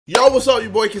Yo, what's up, your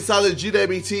boy KSI,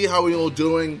 GWT? How are you all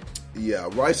doing? Yeah,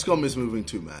 Ricegum is moving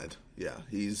too mad. Yeah,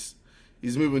 he's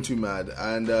moving too mad.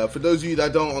 And for those of you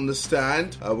that don't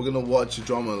understand, we're gonna watch a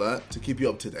drama alert to keep you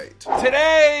up to date.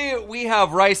 Today we have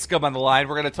Ricegum on the line.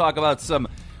 We're gonna talk about some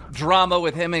drama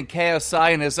with him and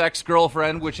KSI and his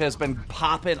ex-girlfriend, which has been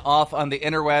popping off on the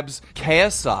interwebs.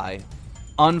 KSI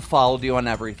unfollowed you on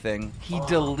everything. He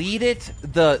deleted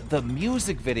the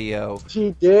music video.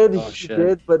 He did,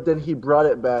 but then he brought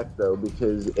it back though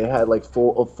because it had like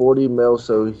 40 mil,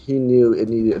 so he knew it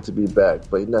needed it to be back.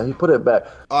 But no, he put it back.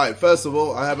 All right, first of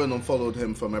all, I haven't unfollowed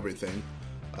him from everything.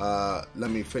 Let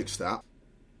me fix that.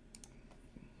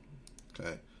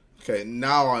 Okay,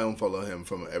 now I unfollow him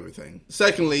from everything.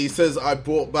 Secondly, he says I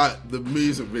brought back the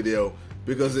music video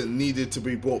because it needed to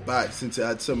be brought back since it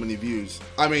had so many views.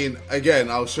 I mean, again,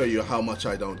 I'll show you how much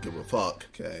I don't give a fuck.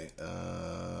 Okay,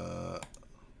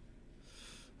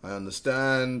 I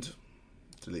understand.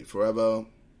 Delete forever.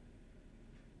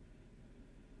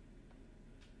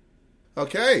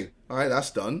 Okay, all right,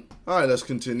 that's done. All right, let's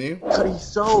continue. He's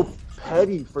so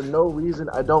petty for no reason.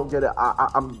 I don't get it.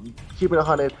 I'm keeping it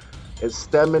 100. It's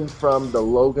stemming from the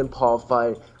Logan Paul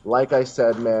fight. Like I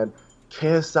said, man,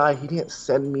 KSI, he didn't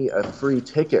send me a free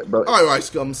ticket, bro. All right,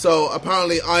 Ricegum. So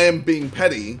apparently I am being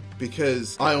petty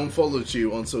because I unfollowed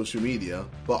you on social media.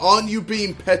 But aren't you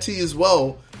being petty as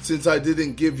well since I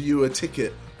didn't give you a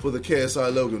ticket for the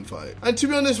KSI Logan fight? And to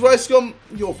be honest, Ricegum,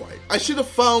 you're right. I should have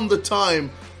found the time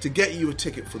to get you a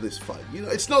ticket for this fight. You know,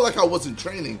 it's not like I wasn't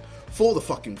training for the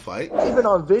fucking fight. Even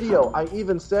on video, I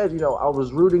even said, you know, I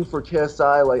was rooting for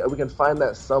KSI. Like, we can find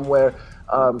that somewhere.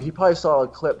 He probably saw a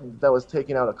clip that was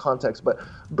taken out of context, but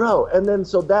bro, and then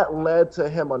so that led to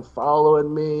him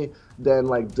unfollowing me, then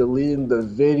like deleting the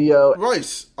video.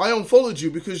 Rice, I unfollowed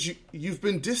you because you've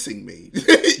been dissing me.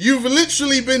 You've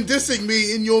literally been dissing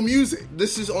me in your music.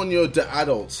 This is on your The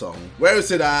Adult song. Where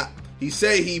is it at? He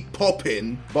say he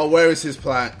poppin', but where is his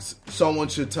plaques? Someone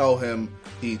should tell him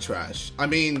he trash. I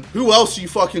mean, who else are you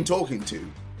fucking talking to?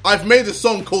 I've made a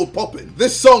song called Poppin'.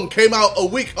 This song came out a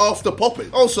week after Poppin'.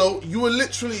 Also, you were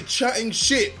literally chatting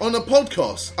shit on a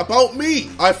podcast about me.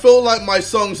 I feel like my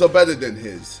songs are better than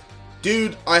his.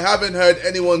 Dude, I haven't heard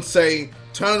anyone say,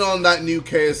 turn on that new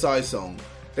KSI song.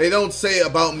 They don't say it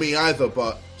about me either,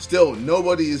 but still,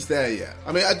 nobody is there yet.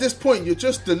 I mean, at this point, you're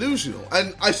just delusional.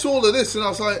 And I saw all of this and I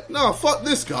was like, no, fuck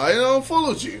this guy, and I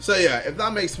unfollowed you. So yeah, if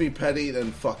that makes me petty,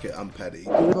 then fuck it, I'm petty.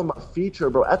 Gave him a feature,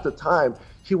 bro. At the time,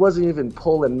 he wasn't even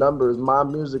pulling numbers. My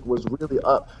music was really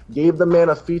up. Gave the man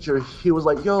a feature. He was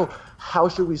like, yo, how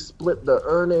should we split the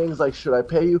earnings? Like, should I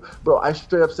pay you? Bro, I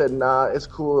straight up said, nah, it's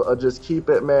cool. Just keep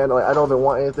it, man. Like, I don't even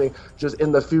want anything. Just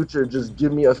in the future, just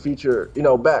give me a feature, you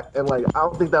know, back. And like, I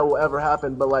don't think that will ever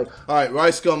happen, but like. All right,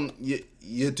 Ricegum,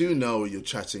 you do know you're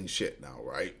chatting shit now,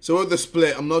 right? So with the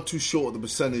split, I'm not too sure what the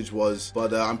percentage was,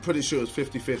 but I'm pretty sure it was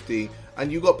 50-50,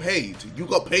 and you got paid. You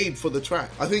got paid for the track.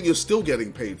 I think you're still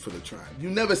getting paid for the track. You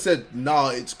never said, nah,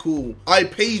 it's cool. I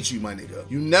paid you, my nigga.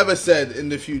 You never said in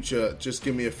the future, just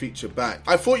give me a feature back.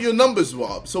 I thought your numbers were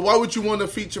up, so why would you want a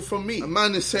feature from me? A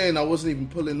man is saying I wasn't even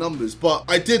pulling numbers, but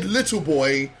I did Little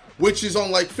Boy, which is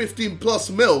on like 15 plus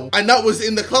mil, and that was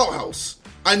in the Clout House.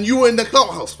 And you were in the Clout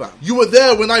House, fam. You were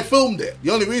there when I filmed it. The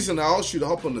only reason I asked you to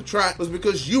hop on the track was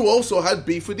because you also had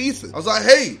beef with Ethan. I was like,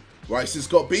 hey, Rice has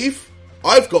got beef.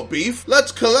 I've got beef.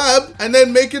 Let's collab and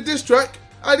then make a diss track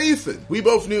at Ethan. We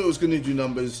both knew it was going to do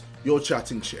numbers. You're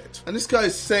chatting shit. And this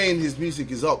guy's saying his music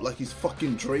is up like he's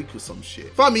fucking Drake or some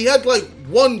shit. Fam, he had like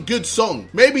one good song.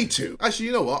 Maybe two. Actually,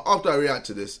 you know what? After I react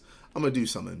to this, I'm gonna do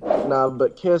something. Nah,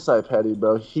 but KSI petty,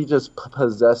 bro. He just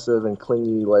possessive and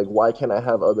clingy. Like, why can't I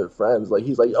have other friends? Like,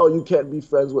 he's like, oh, you can't be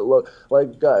friends with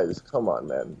like, guys, come on,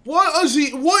 man. What is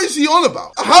he on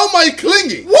about? How am I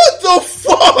clingy? What the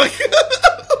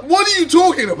fuck? What are you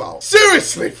talking about?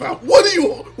 Seriously, fam. What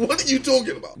are you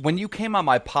talking about? When you came on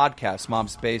my podcast,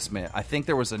 Mom's Basement, I think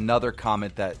there was another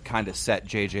comment that kind of set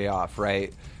JJ off,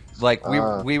 right? Like,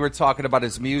 we were talking about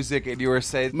his music, and you were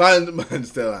saying, man,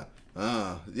 Stella.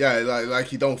 Yeah,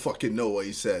 like you don't fucking know what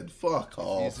he said. Fuck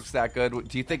off. Music's that good.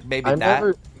 Do you think maybe I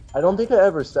don't think I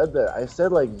ever said that. I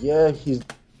said like, yeah, he's.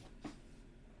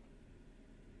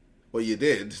 Well, you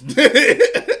did.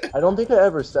 I don't think I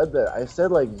ever said that. I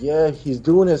said like, yeah, he's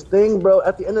doing his thing, bro.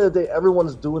 At the end of the day,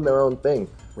 everyone's doing their own thing.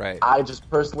 Right. I just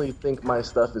personally think my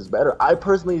stuff is better. I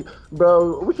personally,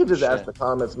 bro, we could just ask the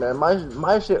comments, man.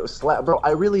 My shit was slap, bro.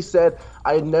 I really said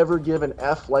I'd never give an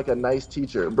F like a nice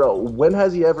teacher. Bro, when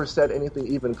has he ever said anything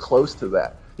even close to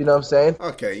that? You know what I'm saying?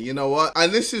 Okay, you know what?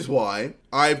 And this is why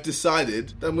I've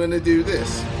decided that I'm going to do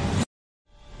this.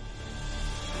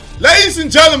 Ladies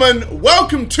and gentlemen,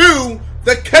 welcome to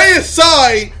the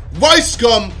KSI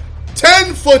Ricegum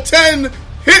 10 for 10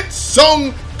 hit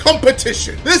song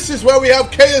competition. This is where we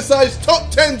have KSI's top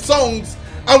 10 songs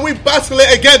and we battle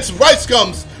it against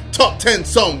Ricegum's top 10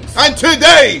 songs. And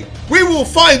today, we will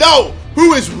find out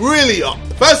who is really up.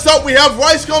 First up, we have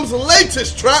Ricegum's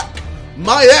latest track,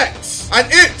 MYEX. And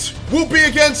it will be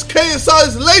against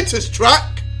KSI's latest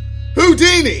track,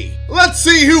 HOUDINI. Let's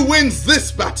see who wins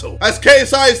this battle. As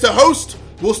KSI is the host,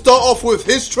 we'll start off with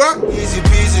his track. Easy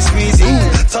peasy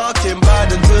squeezy. Talking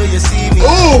about until you see me.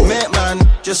 Ooh. Met man,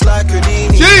 just like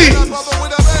HOUDINI. Jeez.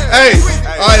 Hey,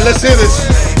 alright, let's hear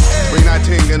this. Bring that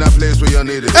thing in a place where you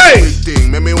need it. Hey! Big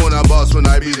thing, make me wanna boss when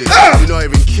I beat it. You don't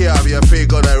even care if you're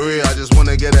fake or that real. I just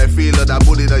wanna get that feel of that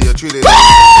booty that you're treating.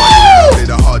 Play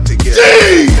the hard to get.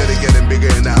 Instead of getting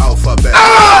bigger in the alphabet.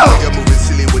 You're moving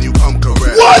silly when you come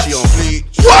correct. What? She on fleek.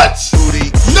 What? Booty.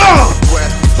 No!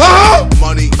 Breath.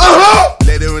 Money.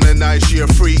 Later in the night, she a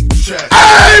freak. Check.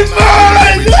 Hey,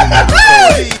 man!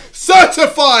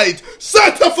 Certified!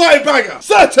 Certified bagger!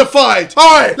 Certified!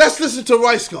 Alright, let's listen to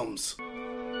Ricegum's.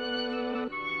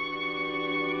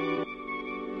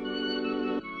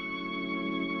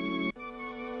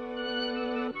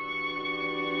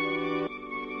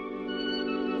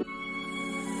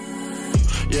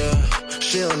 Yeah,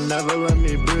 she'll never let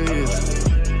me breathe.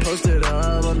 Posted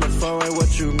up on the phone, like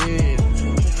what you mean?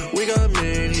 We got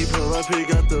mean, he pull up, he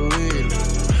got the lead.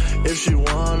 If she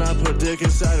want, I put dick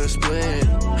inside her spleen.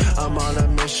 I'm on a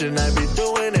mission, I be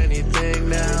doing anything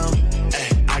now.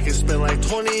 Ay, I can spend like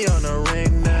 20 on a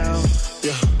ring now.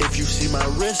 Yeah, if you see my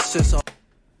wrist, it's all.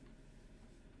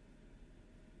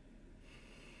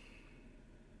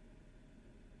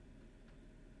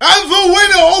 And the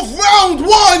winner of round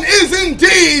 1 is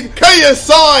indeed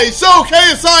KSI. So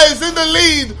KSI is in the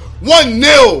lead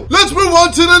 1-0. Let's move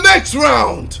on to the next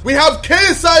round. We have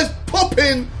KSI's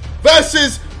Poppin'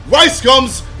 versus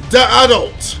Ricegum's The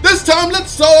Adult. This time,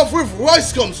 let's start off with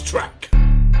Ricegum's track.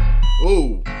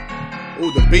 Ooh,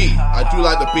 the beat. I do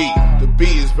like the beat. The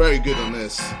beat is very good on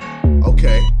this.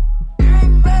 Okay.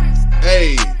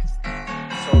 Hey.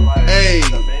 Hey.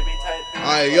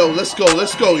 Alright, yo, let's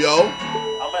go, yo.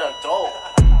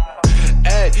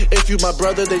 Hey, if you my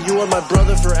brother, then you are my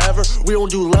brother forever. We don't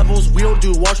do levels, we don't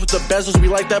do wash with the bezels. We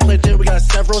like that play, then we got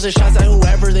severals and shots at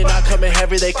whoever. They not coming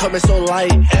heavy, they coming so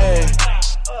light. Hey,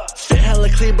 fit hella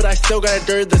clean, but I still got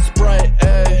dirt the Sprite.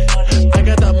 Hey, I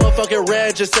got that motherfucking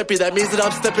red Giuseppe. That means that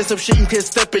I'm stepping some shit you can't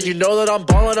step in. You know that I'm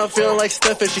ballin', I'm feeling like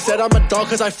Stephen. She said I'm a dog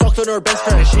cause I fucked on her best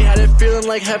friend. She had it feeling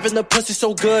like heaven, the pussy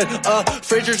so good.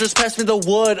 Frazier just passed me the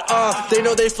wood. They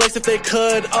know they flex if they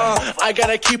could. I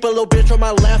gotta keep a little bitch on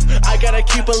my left. I gotta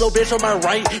keep a little bitch on my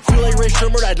right. Feel like Ray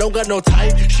Sherman, I don't got no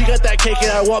type. She got that cake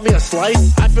and I want me a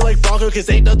slice. I feel like Bronco cause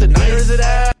ain't nothing nice. Where is it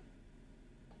at?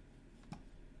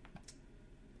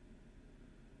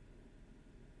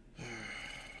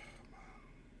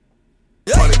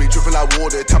 Money be dripping like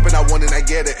water, tapping I want and I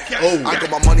get it. I got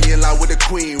my money in line with the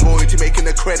queen, royalty making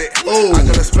the credit. I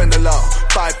gotta spend a lot,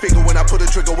 5 figure when I put a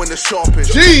trigger when the shopping.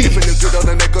 Jeez. If it look good on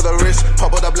the neck of the wrist,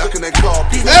 pop it up black and then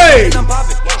carpet. Hey!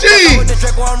 Jeez!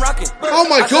 Oh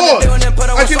my god!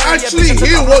 I can actually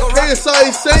hear what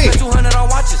KSI is saying.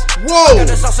 Whoa!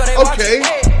 Okay.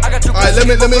 Alright,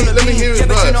 let me hear his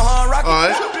verse.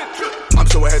 Alright. I'm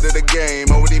so ahead of the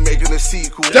game, already making a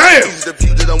sequel. Damn! This is the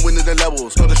few that I'm winning the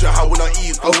levels. Know the shit how we're not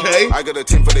equal. Okay. I got a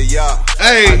team for the yacht.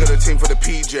 Hey. I got a team for the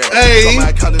PJ. Hey. Got my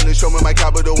accountant to show me my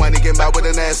capital when he get back with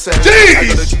an asset.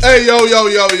 Jeez! Hey, yo.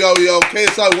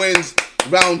 KSI wins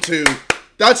round 2.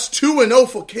 That's 2-0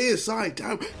 for KSI.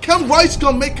 Damn. Can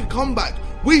Ricegum make a comeback?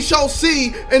 We shall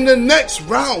see in the next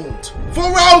round. For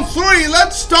round 3,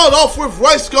 let's start off with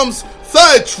Ricegum's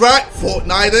third track,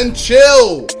 Fortnite and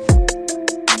Chill.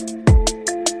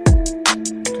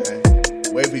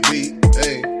 Wavy beat,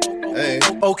 hey.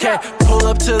 Okay, pull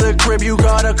up to the crib, you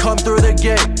gotta come through the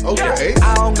gate. Okay.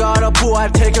 I don't got a pool, I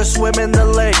take a swim in the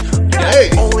lake. Hey.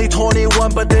 Only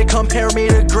 21, but they compare me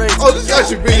to greats. Oh, this guy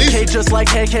should be easy. Just like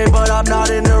KK, but I'm not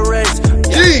in the race.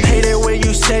 Jeez. Hate it when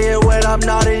you say it when I'm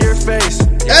not in your face.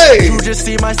 Hey. You just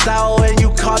see my style and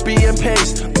you copy and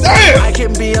paste. Damn. I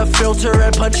can be a filter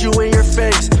and punch you in your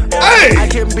face. Hey. I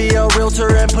can be a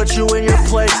realtor and put you in your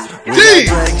place.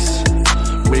 Jeez.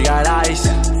 We got ice.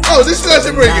 Oh, this guy's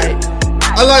a bring it.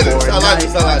 I like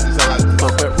this.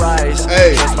 Flip it rice.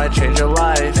 Hey. This might change your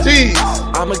life. Jeez.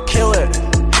 I'ma kill it.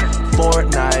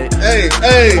 Fortnite. Hey.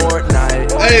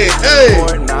 Fortnite. Hey.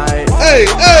 Fortnite. Hey.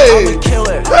 I'ma kill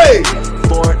it. Hey.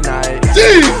 Fortnite.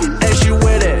 Jeez. And she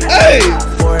with it. Hey.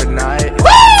 Fortnite.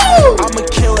 Woo. I'ma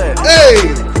kill it.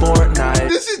 Hey. Fortnite.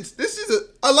 This is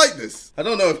I like this. I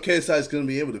don't know if KSI is gonna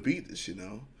be able to beat this, you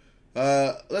know.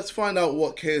 Let's find out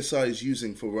what KSI is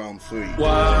using for round 3.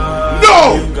 Why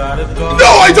No! you gotta go? No,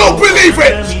 I don't believe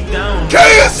it!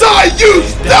 KSI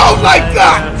used down like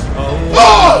that!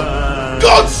 Oh!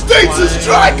 God's status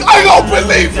track! I don't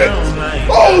believe it!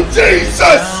 Oh,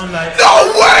 Jesus!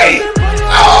 No way!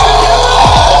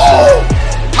 Oh!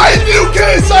 I knew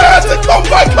KSI had to come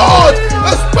back hard!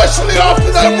 Especially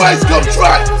after that Ricegum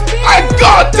track! And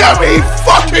goddamn it, he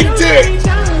fucking did!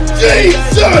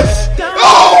 Jesus!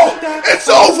 Oh! It's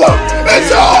over!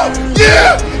 It's over!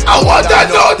 Yeah! I want that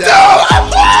note down!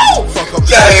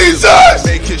 Jesus!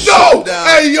 No!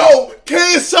 Hey, yo!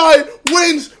 KSI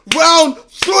wins round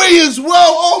 3 as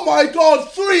well! Oh my god,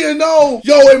 3-0!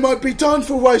 Yo, it might be done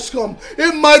for Ricegum.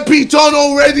 It might be done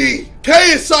already!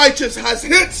 KSI just has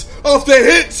hits after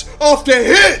hits after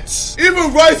hits!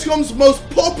 Even Ricegum's most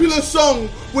popular song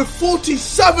with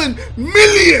 47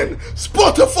 million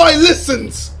Spotify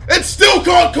listens, it still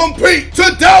can't compete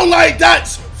to Down Like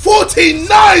That's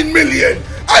 49 million!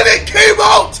 And it came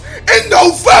out in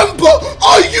November!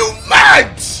 Are you mad?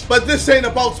 But this ain't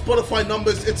about Spotify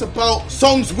numbers, it's about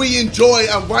songs we enjoy,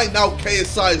 and right now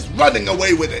KSI is running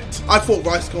away with it. I thought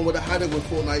Ricegum would have had it with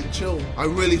Fortnite Chill. I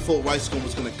really thought Ricegum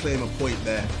was going to claim a point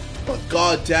there. But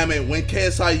god damn it, when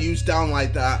KSI used Down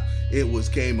Like That, it was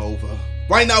game over.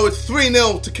 Right now it's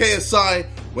 3-0 to KSI.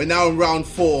 We're now in round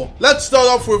 4. Let's start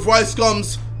off with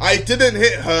Ricegum's I Didn't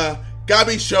Hit Her,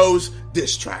 Gabby Shows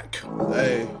diss track.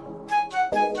 Hey.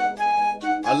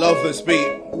 I love this beat.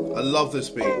 I love this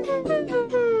beat.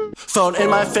 Phone in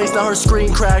my face, now her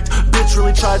screen cracked. Bitch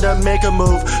really tried to make a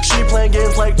move. She playing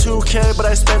games like 2K, but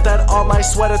I spent that on my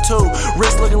sweater too.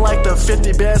 Wrist looking like the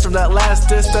 50 bands from that last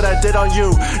diss that I did on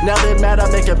you. Now they mad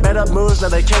I'm making better moves. Now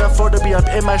they can't afford to be up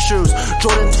in my shoes.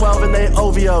 Jordan 12 and they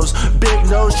OVOs. Big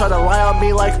nose try to lie on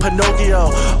me like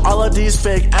Pinocchio. All of these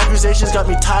fake accusations got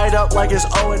me tied up like it's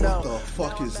 0-0. What the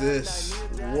fuck is this?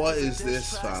 What is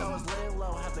this, fam?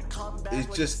 It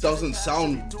just doesn't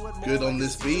sound good on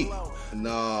this beat.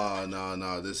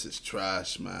 No, this is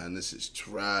trash, man. This is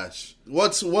trash.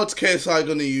 What's KSI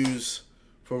gonna use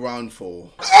for round 4?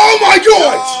 Oh my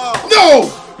god!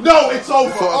 No, it's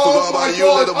over. Oh my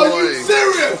god, are you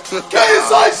serious?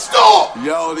 KSI, stop!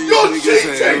 Yo, You're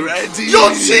cheating!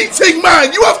 You're cheating,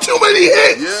 man! You have too many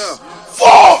hits! Yeah.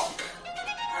 Fuck!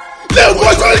 Little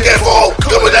boy trying to get full!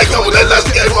 Come on then,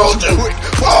 let's get full, dude!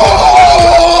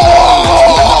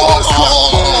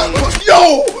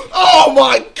 Yo! Oh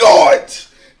my god!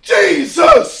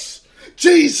 Jesus,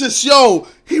 yo!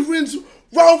 He wins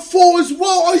round 4 as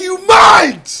well! Are you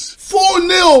mad?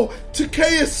 4-0 to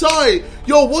KSI!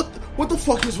 Yo, what the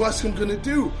fuck is Ricegum gonna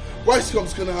do?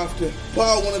 Ricegum's gonna have to put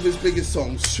out one of his biggest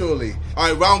songs, surely.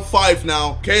 Alright, round 5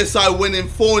 now. KSI winning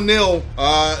 4-0.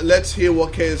 Let's hear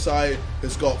what KSI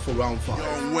has got for round 5.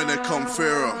 When it come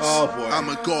fear us. Oh boy. I'm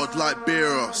a god like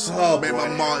Beerus. Oh Made boy.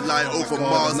 my mark like Oh my over God,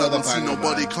 Mars. I another don't see banger,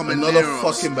 nobody man. coming Another near us.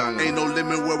 fucking banger. Ain't no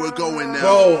limit where we're going now.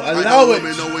 Bro, allow it.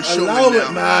 Allow it,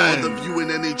 man. On the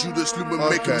viewing any Judas Lumen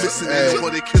Okay, make him listen. hey. Ain't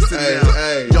nobody kissing Hey, now.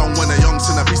 hey. Young when a young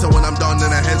sinner. Beast when I'm done. Then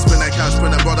a head spin a cash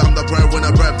spin a brother. I'm the bread when a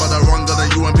bread. But I run to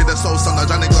the UMP the soul son. I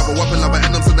Johnny Glover weapon lover.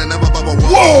 And them so they never bubble.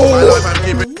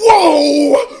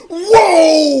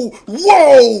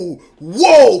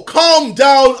 Whoa, calm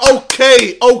down.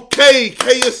 Okay,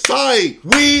 KSI.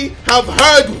 We have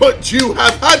heard what you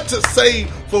have had to say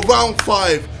for round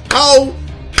 5. How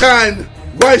can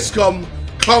Ricegum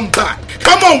come back?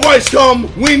 Come on,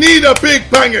 Ricegum. We need a big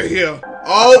banger here.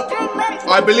 Oh,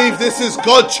 I believe this is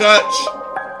God Church.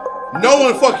 No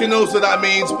one fucking knows what that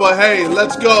means, but hey,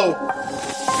 let's go.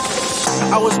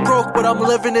 I was broke, but I'm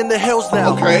living in the hills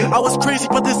now. Okay. I was crazy,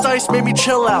 but this ice made me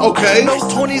chill out. Okay. Those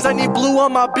 20s, I need blue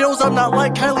on my bills. I'm not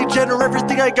like Kylie Jenner,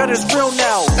 everything I got is real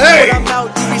now. Hey. When I'm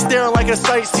out, you be staring like a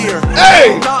sightseer.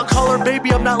 Hey. I'm not color,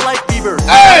 baby, I'm not like Bieber.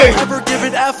 Hey. Never give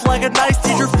an F like a nice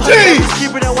teacher. Jeez.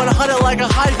 Keeping it 100 like a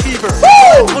high fever. Woo.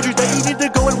 I told you that you need to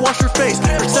go and wash your face.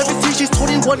 You're 17, she's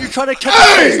 21, you're trying to catch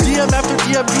Hey. a face. DM after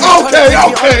DM,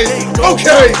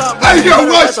 Okay. Hey, yo,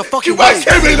 Rice, you guys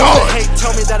came in hard. Hey,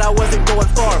 tell me that I wasn't going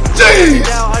far. Jeez.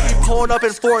 Now I be pulling up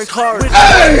in foreign cars.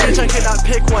 Hey. Bitch, I cannot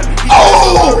pick one.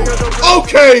 Oh,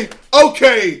 okay.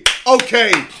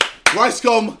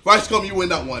 Ricegum, you win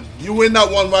that one. You win that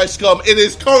one, Ricegum. It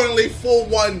is currently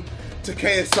 4-1 to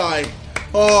KSI.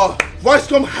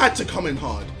 Ricegum had to come in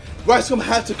hard.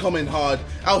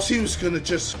 Else he was gonna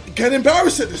just get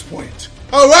embarrassed at this point.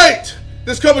 Alright.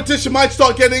 This competition might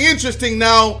start getting interesting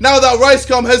now that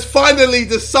Ricegum has finally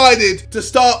decided to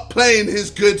start playing his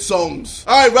good songs.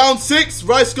 Alright, round 6,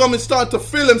 Ricegum is starting to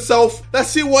feel himself. Let's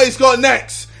see what he's got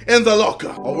next in the locker.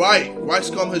 Alright,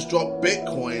 Ricegum has dropped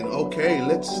Bitcoin. Okay,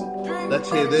 let's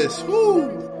hear this.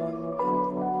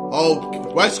 Woo! Oh,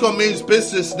 Ricegum means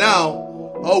business now.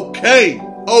 Okay.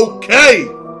 Okay.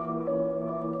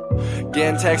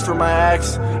 Getting text from my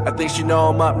ex, I think she know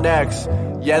I'm up next.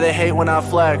 Yeah, they hate when I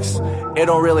flex, it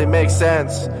don't really make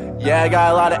sense. Yeah, I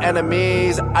got a lot of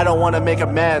enemies, I don't wanna make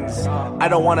amends. I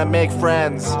don't wanna make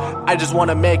friends, I just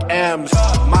wanna make M's.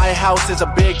 My house is a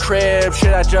big crib,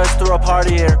 shit, I just threw a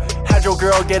party here. Had your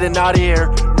girl getting naughty here,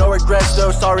 no regrets, no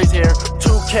sorries here.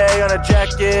 2K on a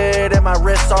jacket and my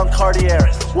wrist on Cartier.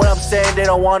 What I'm saying they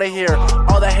don't wanna hear,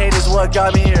 all the hate is what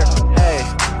got me here. Hey,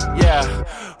 yeah.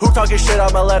 Who talking shit,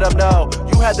 I'ma let them know.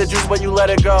 You had the juice, but you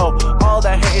let it go. All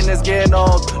that hating is getting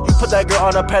old. You put that girl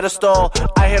on a pedestal.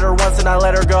 I hit her once and I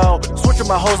let her go. Switching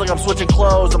my hoes like I'm switching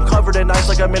clothes. I'm covered in ice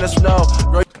like I'm in the snow.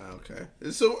 Okay.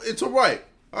 It's alright.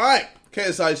 Alright.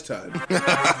 KSI's turn.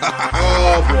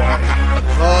 Oh boy.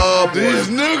 Oh boy. These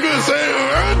niggas ain't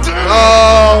right there.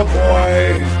 Oh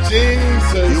boy.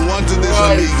 Jesus. You wanted this,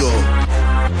 Christ. amigo.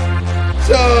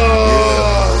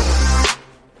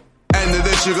 End of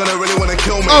this, you're gonna really wanna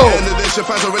kill me. Oh. End of this, your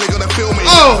fans are really gonna feel me.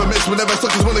 Oh. For miss, whenever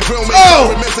suckers wanna grill me. Oh.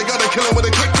 For miss, they gotta kill him with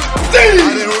a click. Damn.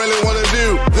 I didn't really wanna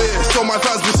do this. So my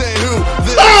fans be saying who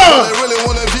this. Ah. They really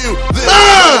wanna view this.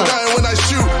 Ah. Dying when I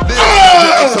shoot this.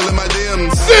 Ah. You're still in my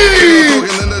DMs. See.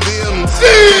 Talking in the DMs.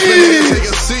 See. Take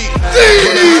a seat. See.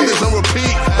 Gonna have this on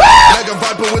repeat. Like a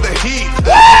viper with a heat.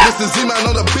 Mr. Z-Man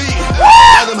on the beat.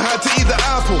 Adam had to eat the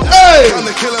apple. Hey. Time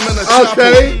to kill him in the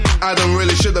Okay. chapel. Adam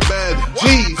really shit the bed.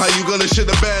 Jeez. How you gonna shit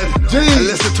the bed? Jeez.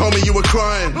 Unless they told me you were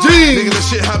crying. Jeez. Nigga, the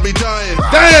shit had me dying.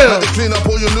 Damn. Had to clean up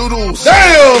all your noodles.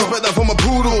 Damn. Expect that from a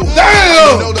poodle.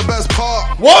 Damn. You know the best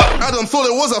part. What? Adam thought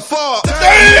it was a fart.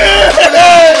 Damn.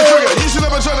 You should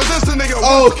never try to diss the nigga.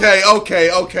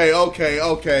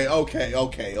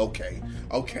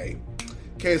 Okay.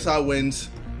 KSI wins.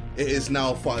 It is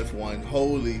now 5-1.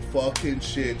 Holy fucking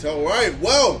shit. Alright,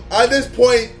 well, at this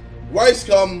point,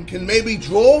 Ricegum can maybe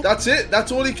draw. That's it.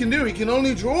 That's all he can do. He can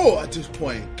only draw at this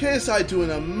point. KSI doing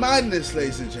a madness,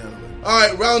 ladies and gentlemen.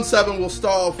 Alright, round 7. We'll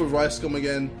start off with Ricegum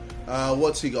again.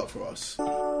 What's he got for us?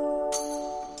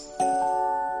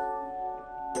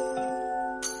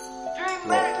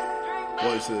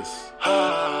 What is this?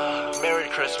 Merry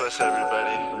Christmas,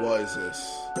 everybody. What is this?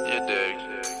 You dig.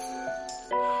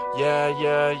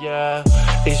 Yeah.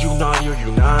 Is you naughty or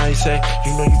you nice, eh?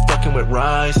 You know you fucking with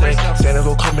Rise, eh? Santa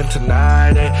go coming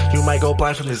tonight, eh? You might go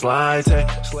blind from these lights, eh?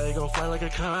 Sleigh gon' fly like a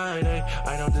kite, eh?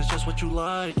 I know this just what you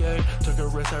like, eh? Took a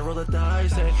risk, I rolled the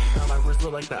dice, eh? Now my wrist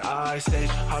look like the ice stage.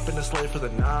 Hop in the sleigh for the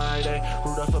night, eh?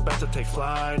 Rudolph about to take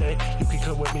flight, eh? You can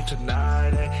come with me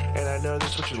tonight, eh? And I know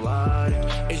this what you like.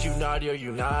 Is you naughty or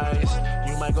you nice?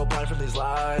 You might go blind from these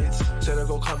lights. Santa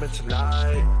go coming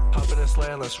tonight. Hop in the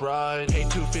sleigh and let's ride. Hey,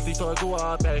 250 for a go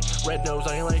up, eh? Red nose,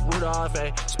 I ain't like Rudolph,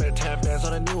 eh? Spend 10 bands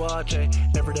on a new watch, eh?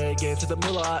 Every day get to the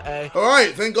moolah, eh?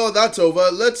 Alright, thank God that's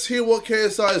over. Let's hear what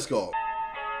KSI's got.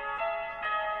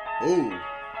 Ooh.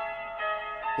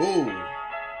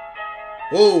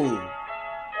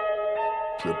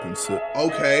 Drip and sip.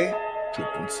 Okay.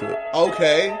 Drip and sip.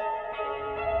 Okay.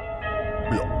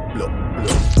 Blup.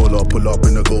 Pull up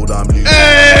in the gold, I'm leaving.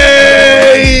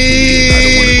 Hey!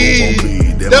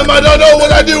 Them I don't know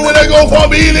what I do when I go for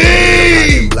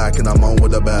meeting. Black and I'm on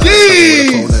with the bag.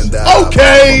 Jeez.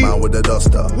 Okay. I'm out with the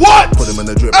duster. What? Put him in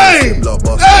the drip. Hey!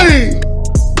 Hey!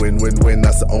 Win,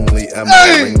 that's the only M.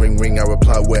 Hey! Ring, I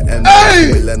reply with N.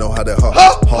 Hey! Let know how they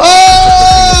Oh!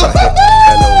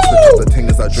 the thing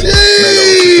is I drink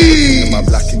mellow. My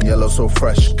black and yellow so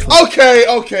fresh. Okay,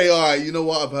 alright. You know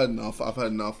what? I've had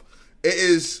enough. It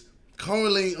is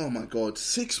currently, oh my God,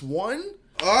 6-1?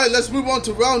 Alright, let's move on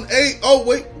to round 8. Oh,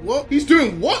 wait, what? He's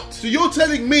doing what? So you're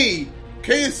telling me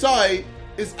KSI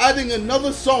is adding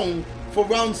another song for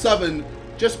round 7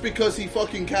 just because he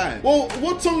fucking can? Well,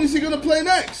 what song is he gonna play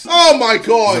next? Oh my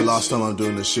God. The last time I'm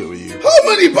doing this shit with you. How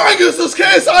many bangers does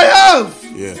KSI have?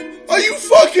 Yeah. Are you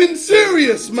fucking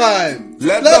serious, man?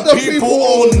 Let the people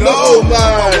all know, man.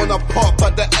 I wanna pop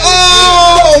at the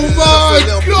Oh my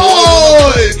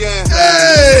God!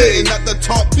 Hey! At the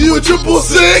top, You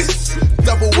 666?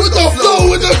 With the flow,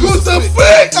 with the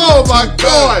crucifix! Oh my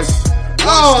God!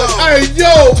 Oh, hey,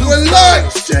 yo,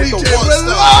 relax, JJ,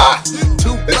 relax!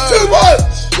 It's too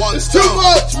much! It's too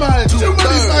much, man! Too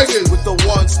many bangers! With the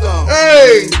one stump.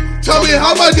 Hey! Tell me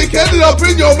how my dick ended up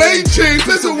in your main cheek.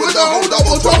 Listen, with the whole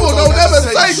double trouble, don't ever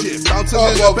say shit.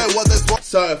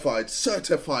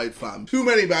 Certified, fam. Too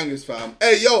many bangers, fam.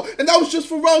 Hey, yo, and that was just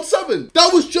for round 7.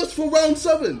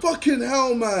 Fucking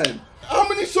hell, man. How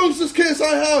many songs does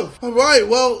KSI have? Alright,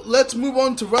 well, let's move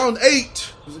on to round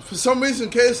 8. For some reason,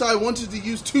 KSI wanted to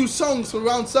use 2 songs for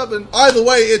round 7. Either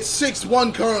way, it's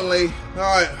 6-1 currently.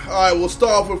 Alright, we'll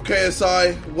start off with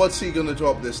KSI. What's he gonna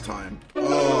drop this time?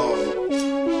 Oh,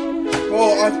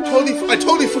 I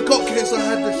totally forgot KSI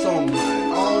had this song,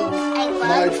 man. Oh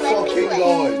my fucking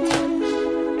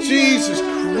god. Jesus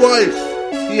Christ.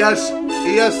 He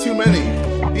has too many.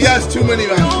 He has too many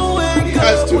bangers. He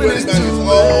has too many bangers.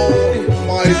 Oh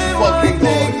my fucking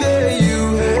god.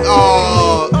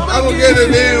 Oh, I'm gonna get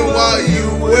it in while you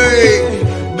wait.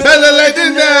 Better late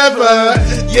than never.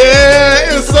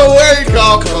 Yeah, it's a wake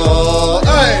up call.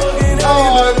 Hey,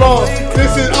 oh bro,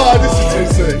 this is too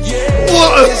sick.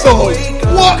 What a song!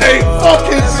 What a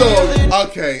fucking song!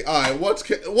 Okay, alright, what's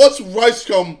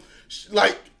Ricegum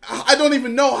like? I don't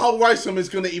even know how Ricegum is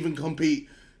gonna even compete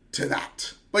to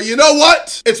that. But you know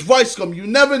what? It's Ricegum. You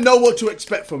never know what to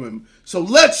expect from him. So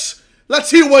let's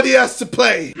hear what he has to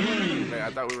play. Man,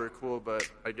 I thought we were cool, but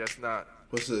I guess not.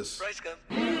 What's this?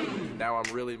 Ricegum. Now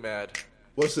I'm really mad.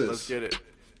 What's this? Let's get it.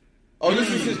 Oh, this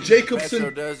is his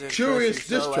Jacobson Curious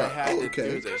diss track. Oh,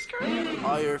 okay.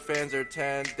 All your fans are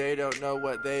 10, they don't know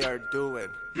what they are doing.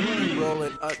 You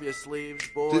rolling up your sleeves,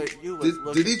 boy.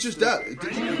 Did he just dab?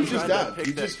 Did he just dab?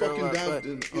 He just fucking dabbed.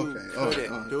 Okay,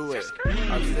 alright. Do it.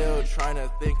 I'm still trying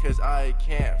to think cause I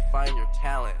can't find your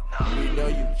talent. We know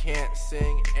you can't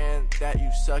sing and that you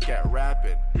suck at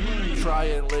rapping. Try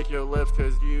and lick your lips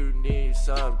cause you need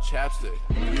some chapstick.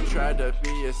 You tried to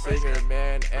be a singer,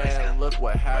 man, and look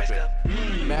what happened.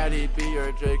 Maddie B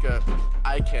or Jacob,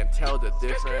 I can't tell the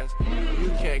difference. You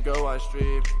can't go on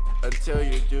stream until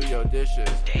you do your dishes.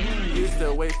 Used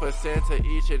to wait for Santa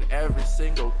each and every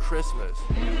single Christmas.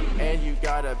 And you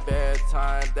got a bad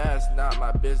time, that's not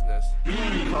my business.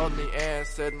 You called me and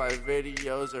said my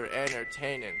videos are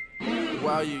entertaining.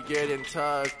 While you getting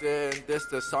tucked in, this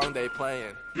the song they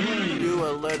playing. You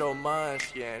a little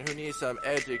munchkin who needs some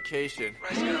education.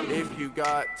 If you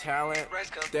got talent,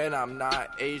 then I'm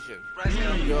not Asian.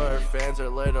 Your fans are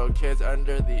little kids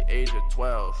under the age of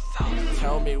 12.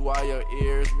 Tell me why your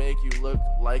ears make you look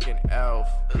like an elf.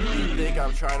 You think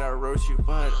I'm trying to roast you,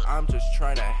 but I'm just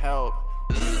trying to help.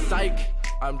 Psych,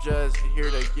 I'm just here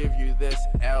to give you this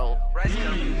L.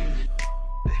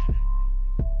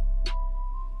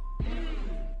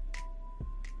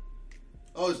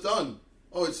 Oh, it's done.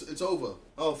 Oh, it's over.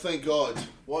 Oh, thank God.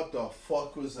 What the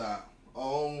fuck was that?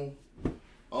 Oh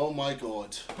my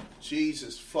God.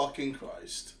 Jesus fucking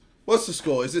Christ. What's the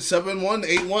score? Is it 7-1,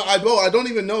 8-1? I don't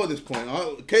even know at this point.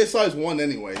 KSI's won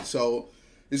anyway, so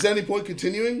is there any point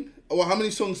continuing? Well, how many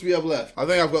songs do we have left? I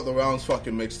think I've got the rounds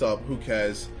fucking mixed up. Who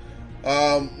cares?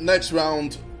 Next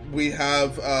round, we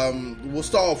have, we'll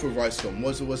start off with Ricegum.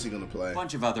 What's he gonna play? A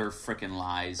bunch of other frickin'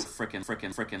 lies.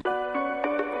 Frickin'.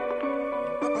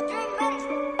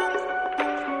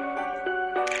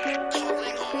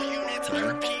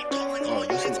 Oh,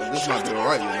 this might be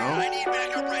alright, you know?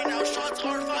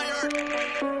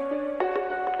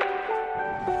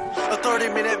 A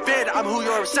 30-minute vid, I'm who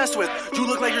you're obsessed with. You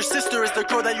look like your sister is the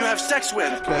girl that you have sex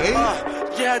with. Okay.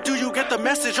 Yeah, do you get the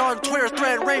message on Twitter?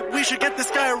 Thread rape, we should get this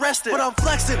guy arrested. But I'm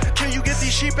flexing, can you get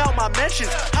these sheep out my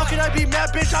mentions? How can I be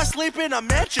mad, bitch? I sleep in a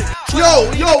mansion.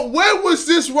 Yo, where was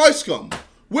this Ricegum?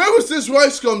 Where was this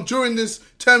Ricegum during this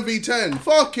 10v10?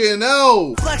 Fucking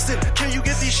hell. Flexing, can you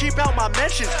get these sheep out my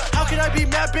mentions? How can I be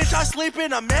mad, bitch? I sleep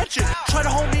in a mansion. Try to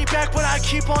hold me back, but I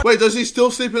keep on. Wait, does he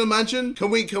still sleep in a mansion? Can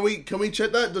we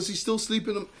check that? Does he still sleep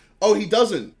in a... Oh, he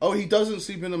doesn't. Oh, he doesn't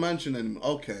sleep in a mansion anymore.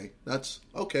 Okay, that's...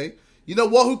 Okay. You know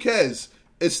what? Who cares?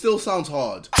 It still sounds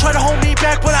hard. Try to hold me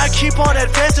back, but I keep on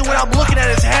advancing when I'm looking at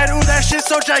his head. Ooh, that shit's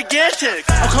so gigantic.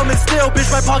 I'm coming still, bitch,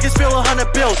 my pockets feel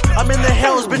 100 bills. I'm in the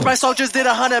hills, bitch, my song just did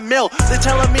 100 mil. They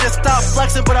telling me to stop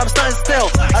flexing, but I'm stunting still.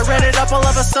 I ran it up all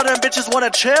of a sudden, bitches wanna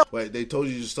chill. Wait, they told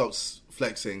you to stop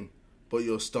flexing, but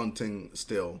you're stunting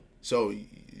still. So,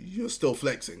 you're still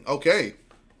flexing. Okay,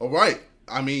 alright.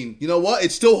 I mean, you know what?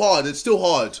 It's still hard.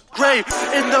 Gray,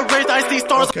 in the wraith, I see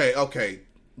stars. Okay.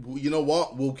 You know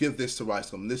what? We'll give this to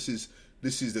Ricegum. This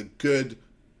is a good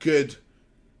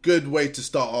way to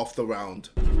start off the round.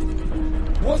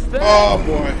 What's that? Oh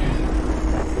boy.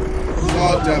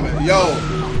 Oh damn it.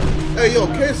 Yo,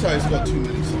 KSI's got too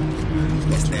many songs.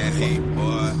 He's got that hate,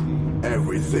 boy.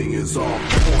 Everything is on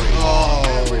point. Oh,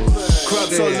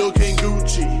 crabs are looking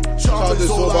Gucci. Shout this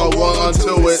all I want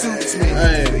until it suits me.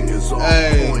 Everything is on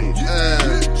point.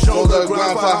 Show the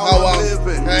ground for how I'm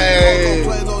living. Hey.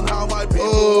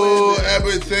 Oh,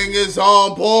 everything is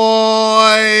on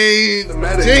point.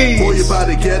 Jeez. Boy, you about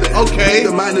to get it. Okay.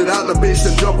 The minded out the bitch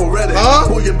and jump already.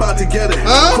 Boy, you about to get it.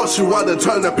 Crush you out and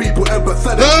turn the people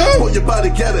empathetic. Boy, you about to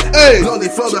get it. Hey. Lonely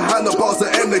fell the handlebars to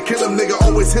aim to kill him. Nigga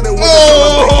always hitting with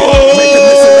the make him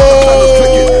miss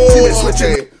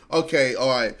Okay,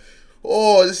 alright.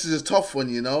 Oh, this is a tough one,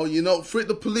 you know. Frick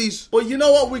the police. But you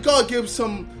know what? We gotta give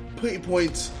some pretty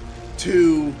points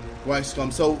to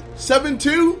Ricegum. So,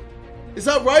 7-2? Is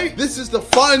that right? This is the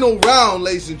final round,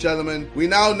 ladies and gentlemen. We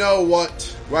now know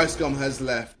what Ricegum has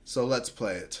left. So let's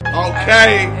play it.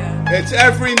 Okay. It's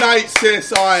every night,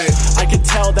 sis. Alright. I can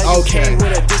tell that you came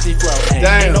with a Disney flow.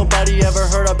 Damn. Ain't nobody ever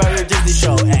heard about your Disney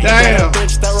show. Damn.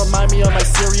 Bitch, that remind me of my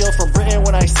cereal from Britain.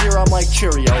 When I see her, I'm like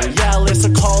Cheerio. Yeah,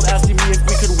 Alyssa called asking me if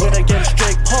we could win against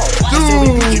Jake Paul. I say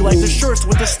we Gucci like the shirts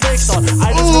with the snakes on.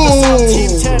 I just heard the song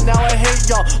Team 10, now I hate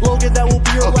y'all. Logan, that will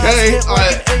be your last hit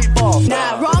like an 8 ball.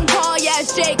 Nah, wrong call, yeah,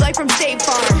 it's Jake like from State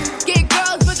Farm. Get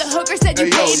girls, but the hooker said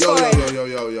you paid for it.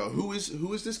 Yo. Who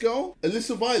is this girl?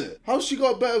 Alyssa Violet. How's she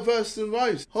got a better verse than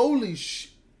Rice? Holy sh...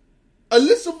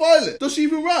 Alyssa Violet. Does she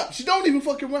even rap? She don't even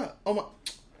fucking rap. Oh my...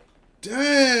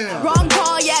 Damn. Wrong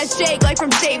call, yeah, it's Jake like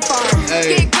from State Farm.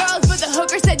 Get girls, but the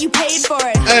hooker said you paid for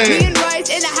it. Me and Rice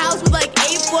in a house with like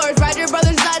 8 floors. Ride your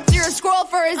brother's nuts, you're a squirrel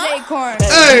for his acorn.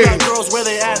 Hey, got girls, where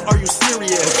they at? Are you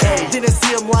serious? Hey, didn't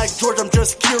see him like George, I'm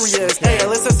just curious. Hey,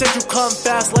 Alyssa said you come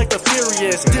fast like the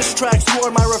Furious. Diss tracks, you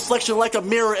are my reflection like a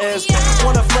mirror is.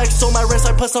 Wanna flex on my wrist,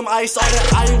 I put some ice on it.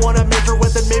 I wanna measure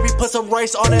with it, maybe put some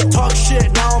rice on it. Talk shit,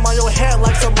 now I'm on your head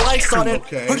like some rice on it.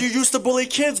 Heard you used to bully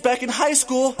kids back in high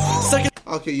school.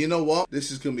 Okay, you know what?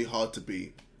 This is going to be hard to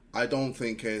beat. I don't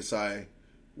think KSI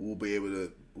will be able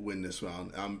to win this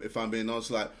round. If I'm being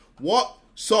honest, like, what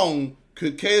song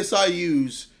could KSI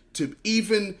use to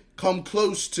even come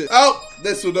close to... Oh,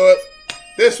 this will do it.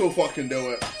 This will fucking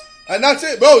do it. And that's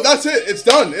it, bro. That's it. It's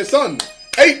done. It's done.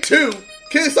 8-2.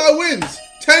 KSI wins.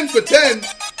 10 for 10.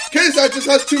 KSI just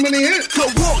has too many hits. Oh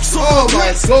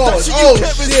my god. Oh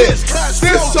shit.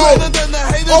 This song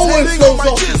always goes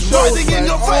off the show, man.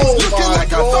 Oh my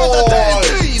god.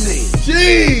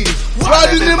 Jeez.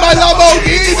 Riding in my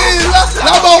Lamborghini.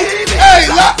 Labo. Hey,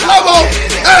 Labo.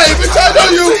 Hey, bitch, I know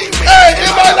you. Hey,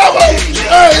 in my Labo.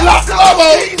 Hey,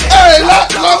 Labo. Hey,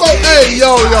 Labo. Hey,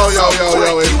 yo.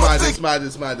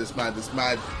 It's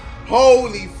mad.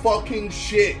 Holy fucking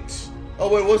shit. Oh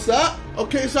wait, what's that?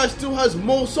 Okay, KSI still has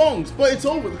more songs, but it's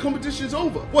over. The competition's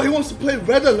over. What, he wants to play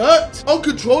Red Alert?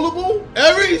 Uncontrollable?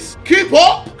 Aries? Keep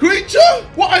Up? Creature?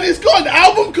 What, and he's got an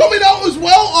album coming out as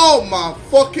well? Oh my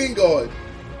fucking god.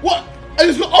 What? And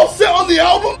he's got Offset on the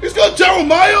album? He's got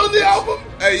Jeremiah on the album?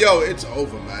 Hey, yo, it's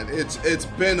over, man. It's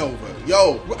been over.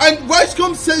 Yo, and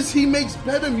Ricegum says he makes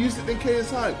better music than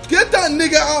KSI. Get that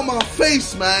nigga out of my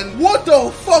face, man. What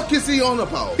the fuck is he on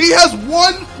about? He has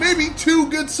 1, maybe 2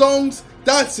 good songs.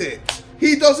 That's it.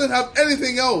 He doesn't have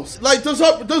anything else. Like, does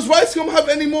Ricegum have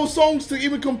any more songs to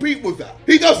even compete with that?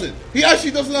 He doesn't. He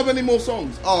actually doesn't have any more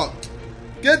songs.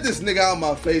 Get this nigga out of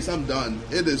my face. I'm done.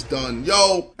 It is done.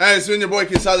 Yo. Hey, it's been your boy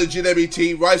KSI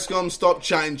GWT. Ricegum, stop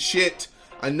chatting shit.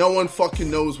 And no one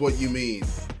fucking knows what you mean.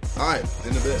 Alright,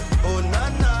 in a bit. Oh,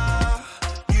 nah,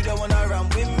 you don't wanna run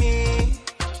with me.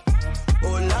 Oh,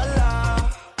 la,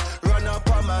 la, run up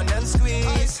on man and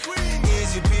squeeze.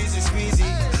 Easy peasy squeezy.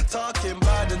 Talking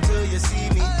bad until you see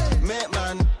me. Make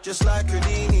man, just like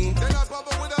Houdini. Bring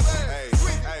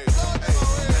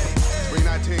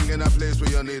that thing in a place where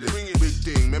you need it. Big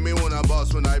thing, make me wanna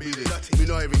boss when I beat it. Me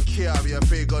not even care if you're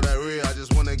fake or that real. I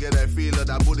just wanna get that feel of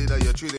that booty that you're treating.